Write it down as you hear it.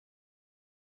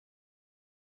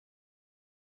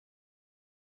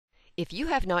If you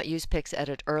have not used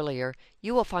PixEdit earlier,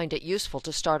 you will find it useful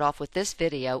to start off with this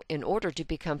video in order to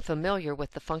become familiar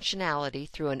with the functionality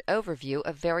through an overview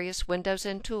of various windows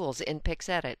and tools in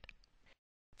PixEdit.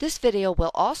 This video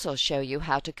will also show you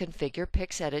how to configure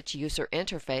PixEdit's user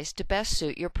interface to best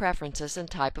suit your preferences and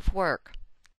type of work.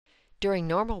 During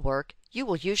normal work, you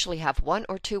will usually have one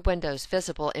or two windows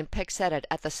visible in PixEdit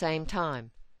at the same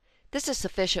time. This is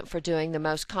sufficient for doing the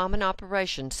most common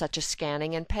operations such as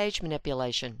scanning and page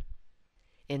manipulation.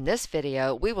 In this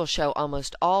video, we will show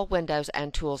almost all windows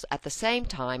and tools at the same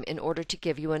time in order to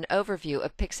give you an overview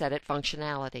of PixEdit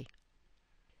functionality.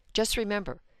 Just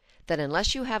remember that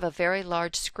unless you have a very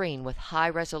large screen with high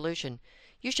resolution,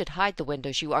 you should hide the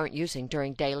windows you aren't using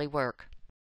during daily work.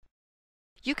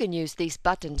 You can use these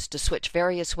buttons to switch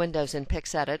various windows in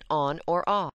PixEdit on or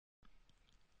off.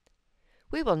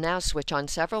 We will now switch on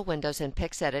several windows in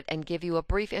PixEdit and give you a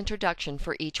brief introduction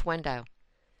for each window.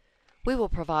 We will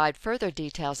provide further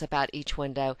details about each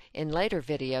window in later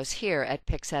videos here at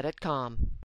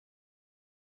PixEdit.com.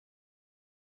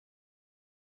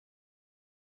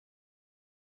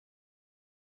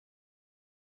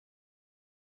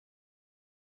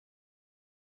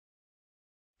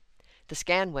 The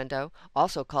Scan window,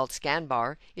 also called Scan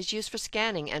bar, is used for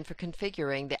scanning and for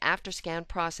configuring the after-scan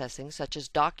processing such as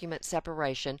document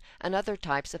separation and other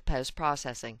types of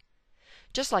post-processing.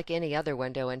 Just like any other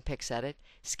window in PixEdit,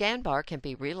 Scan bar can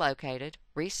be relocated,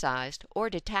 resized, or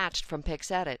detached from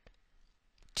PixEdit.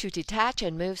 To detach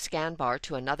and move Scan bar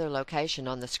to another location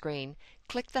on the screen,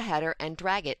 click the header and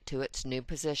drag it to its new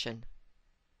position.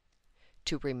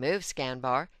 To remove Scan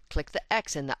bar, click the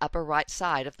X in the upper right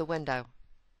side of the window.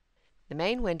 The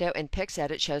main window in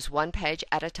PixEdit shows one page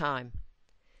at a time.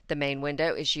 The main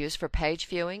window is used for page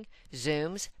viewing,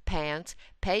 zooms, pans,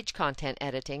 page content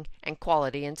editing, and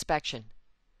quality inspection.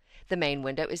 The main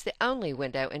window is the only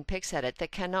window in PixEdit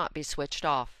that cannot be switched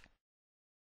off.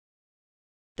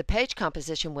 The Page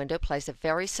Composition window plays a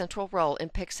very central role in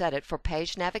PixEdit for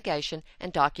page navigation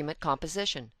and document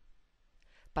composition.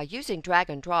 By using drag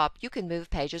and drop, you can move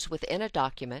pages within a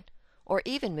document, or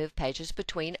even move pages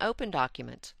between open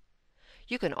documents.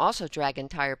 You can also drag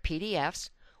entire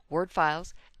PDFs, Word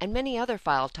files, and many other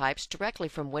file types directly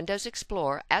from Windows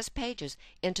Explorer as pages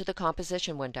into the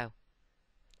Composition window.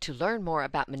 To learn more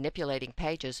about manipulating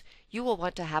pages, you will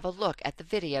want to have a look at the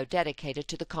video dedicated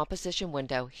to the Composition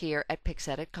window here at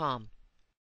PixEdit.com.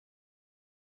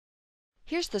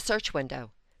 Here's the Search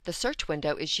window. The Search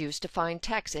window is used to find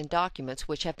text in documents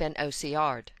which have been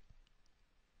OCR'd.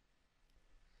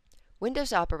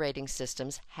 Windows operating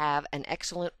systems have an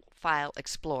excellent File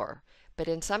Explorer, but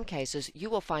in some cases you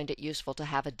will find it useful to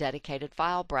have a dedicated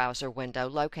file browser window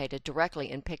located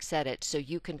directly in PixEdit so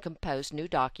you can compose new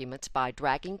documents by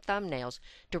dragging thumbnails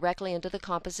directly into the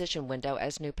Composition window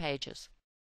as new pages.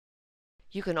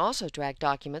 You can also drag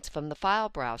documents from the file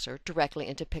browser directly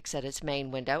into PixEdit's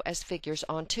main window as figures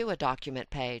onto a document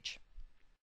page.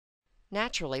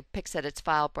 Naturally, PixEdit's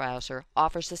file browser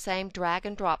offers the same drag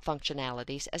and drop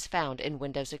functionalities as found in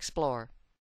Windows Explorer.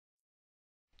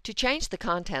 To change the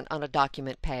content on a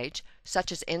document page,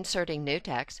 such as inserting new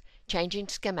text, changing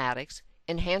schematics,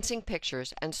 enhancing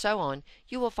pictures, and so on,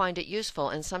 you will find it useful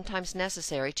and sometimes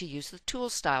necessary to use the Tool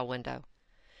Style window.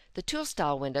 The Tool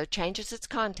Style window changes its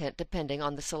content depending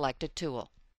on the selected tool.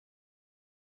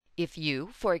 If you,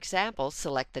 for example,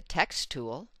 select the Text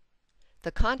tool,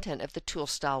 the content of the Tool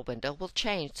Style window will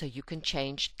change so you can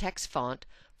change text font,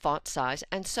 font size,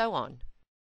 and so on.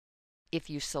 If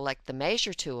you select the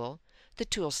Measure tool, the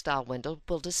Tool Style window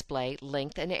will display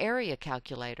Length and Area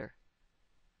Calculator.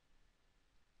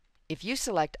 If you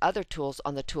select other tools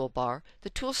on the toolbar, the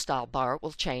Tool Style bar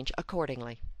will change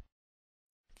accordingly.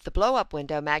 The Blow-Up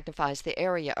window magnifies the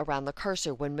area around the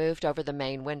cursor when moved over the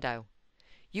main window.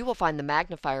 You will find the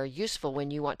magnifier useful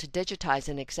when you want to digitize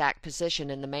an exact position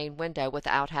in the main window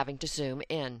without having to zoom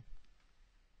in.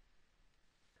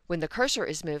 When the cursor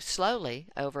is moved slowly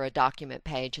over a document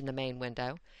page in the main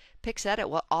window, PixEdit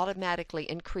will automatically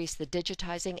increase the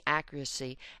digitizing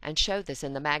accuracy and show this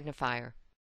in the magnifier.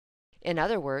 In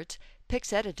other words,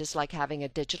 PixEdit is like having a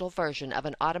digital version of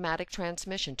an automatic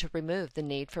transmission to remove the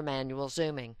need for manual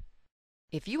zooming.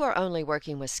 If you are only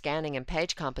working with scanning and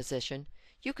page composition,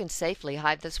 you can safely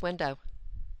hide this window.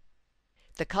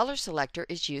 The Color selector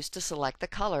is used to select the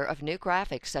color of new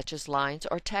graphics such as lines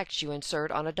or text you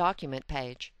insert on a document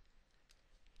page.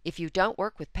 If you don't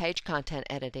work with page content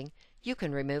editing, you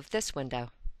can remove this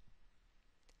window.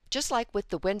 Just like with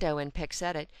the window in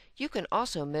PixEdit, you can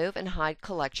also move and hide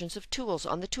collections of tools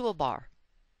on the toolbar.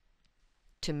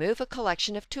 To move a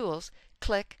collection of tools,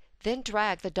 click, then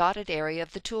drag the dotted area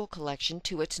of the tool collection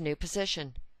to its new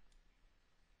position.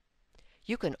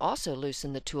 You can also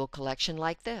loosen the tool collection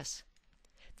like this.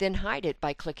 Then hide it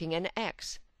by clicking an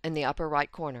X in the upper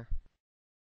right corner.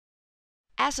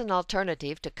 As an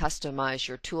alternative to customize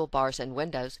your toolbars and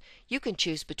windows, you can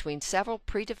choose between several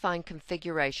predefined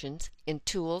configurations in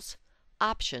Tools,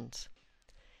 Options.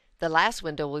 The last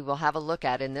window we will have a look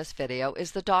at in this video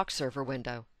is the Doc Server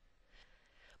window.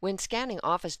 When scanning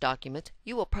Office documents,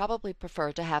 you will probably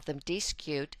prefer to have them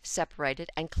de-skewed, separated,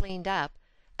 and cleaned up,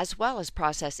 as well as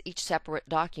process each separate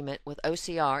document with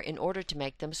OCR in order to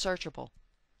make them searchable.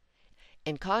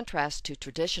 In contrast to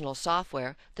traditional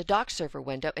software, the Doc Server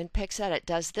window in PixEdit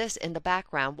does this in the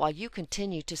background while you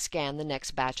continue to scan the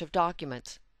next batch of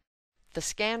documents. The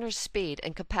scanner's speed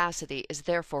and capacity is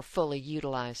therefore fully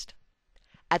utilized.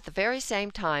 At the very same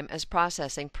time as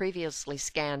processing previously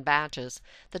scanned batches,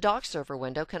 the Doc Server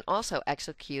window can also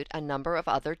execute a number of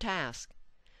other tasks.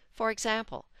 For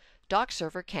example, Doc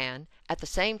Server can, at the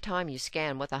same time you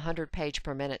scan with a 100-page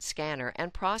per minute scanner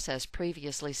and process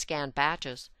previously scanned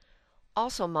batches,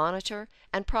 also monitor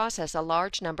and process a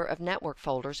large number of network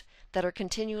folders that are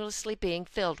continuously being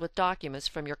filled with documents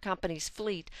from your company's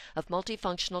fleet of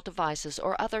multifunctional devices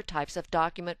or other types of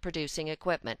document-producing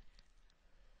equipment.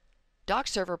 Doc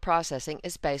Server processing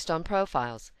is based on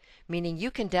profiles, meaning you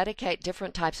can dedicate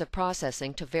different types of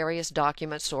processing to various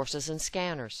document sources and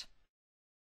scanners.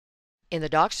 In the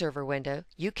Doc Server window,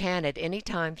 you can at any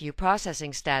time view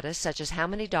processing status such as how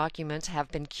many documents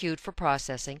have been queued for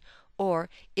processing, or,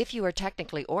 if you are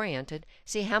technically oriented,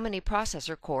 see how many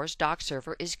processor cores Doc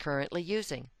Server is currently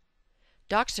using.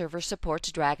 Doc Server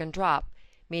supports drag and drop,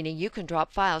 meaning you can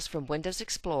drop files from Windows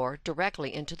Explorer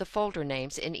directly into the folder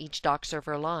names in each Doc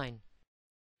Server line.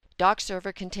 Doc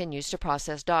Server continues to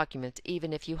process documents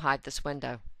even if you hide this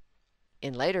window.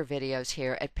 In later videos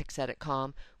here at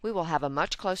PixEdit.com, we will have a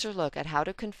much closer look at how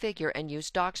to configure and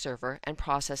use Doc Server and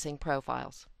processing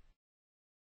profiles.